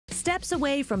Steps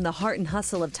away from the heart and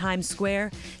hustle of Times Square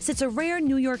sits a rare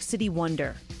New York City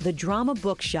wonder, the Drama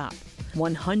Bookshop.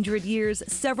 100 years,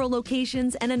 several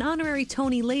locations, and an honorary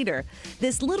Tony later,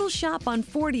 this little shop on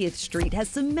 40th Street has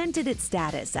cemented its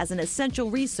status as an essential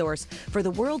resource for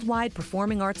the worldwide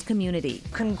performing arts community.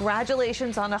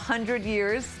 Congratulations on 100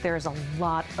 years. There's a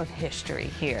lot of history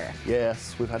here.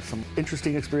 Yes, we've had some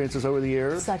interesting experiences over the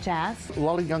years. Such as? A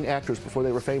lot of young actors before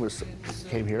they were famous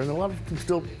came here, and a lot of them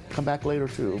still come back later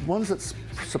too. Ones that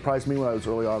surprised me when I was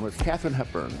early on was Katharine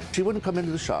Hepburn. She wouldn't come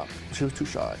into the shop. She was too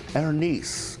shy. And her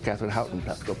niece, Katharine Houghton,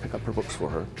 had to go pick up her books for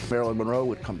her. Marilyn Monroe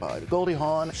would come by. Goldie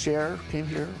Hawn, Cher came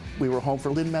here. We were home for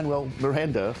Lin-Manuel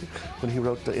Miranda when he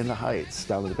wrote In the Heights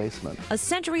down in the basement. A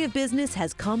century of business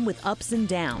has come with ups and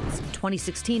downs. In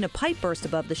 2016, a pipe burst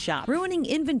above the shop, ruining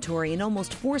inventory and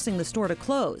almost forcing the store to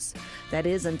close. That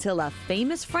is until a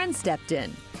famous friend stepped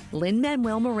in,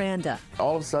 Lin-Manuel Miranda.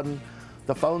 All of a sudden,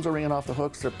 the phones are ringing off the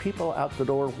hooks. There are people out the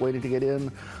door waiting to get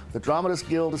in. The Dramatists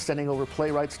Guild is sending over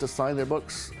playwrights to sign their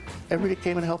books. Everybody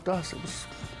came and helped us. It was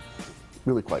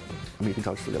really quite, I mean, you can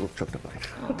tell us a little choked up.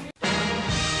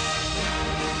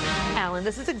 Alan,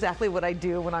 this is exactly what I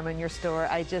do when I'm in your store.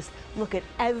 I just look at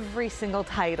every single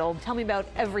title. Tell me about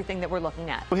everything that we're looking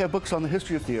at. We have books on the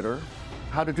history of theater,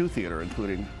 how to do theater,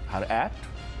 including how to act,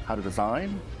 how to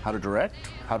design, how to direct,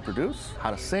 how to produce,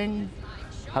 how to sing,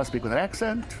 how to speak with an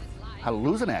accent, how to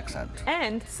lose an accent.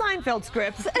 And Seinfeld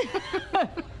scripts.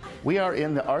 We are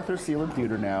in the Arthur Seeland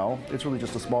Theater now. It's really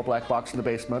just a small black box in the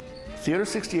basement. Theater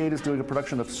 68 is doing a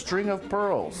production of String of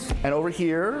Pearls. And over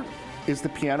here is the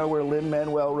piano where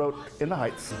Lin-Manuel wrote In the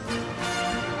Heights.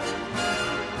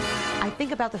 I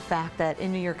think about the fact that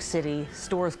in New York City,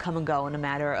 stores come and go in a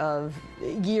matter of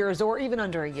years or even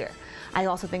under a year. I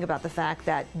also think about the fact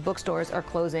that bookstores are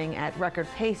closing at record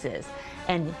paces,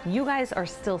 and you guys are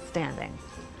still standing.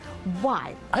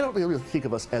 Why? I don't really think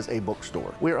of us as a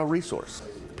bookstore. We're a resource.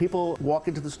 People walk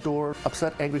into the store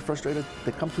upset, angry, frustrated.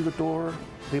 They come through the door,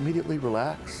 they immediately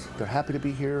relax. They're happy to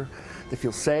be here. They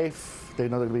feel safe. They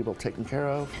know they're going to be taken care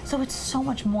of. So it's so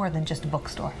much more than just a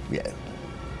bookstore. Yeah,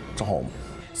 it's a home.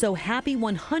 So happy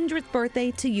 100th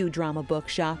birthday to you, Drama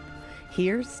Bookshop.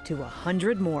 Here's to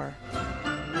 100 more.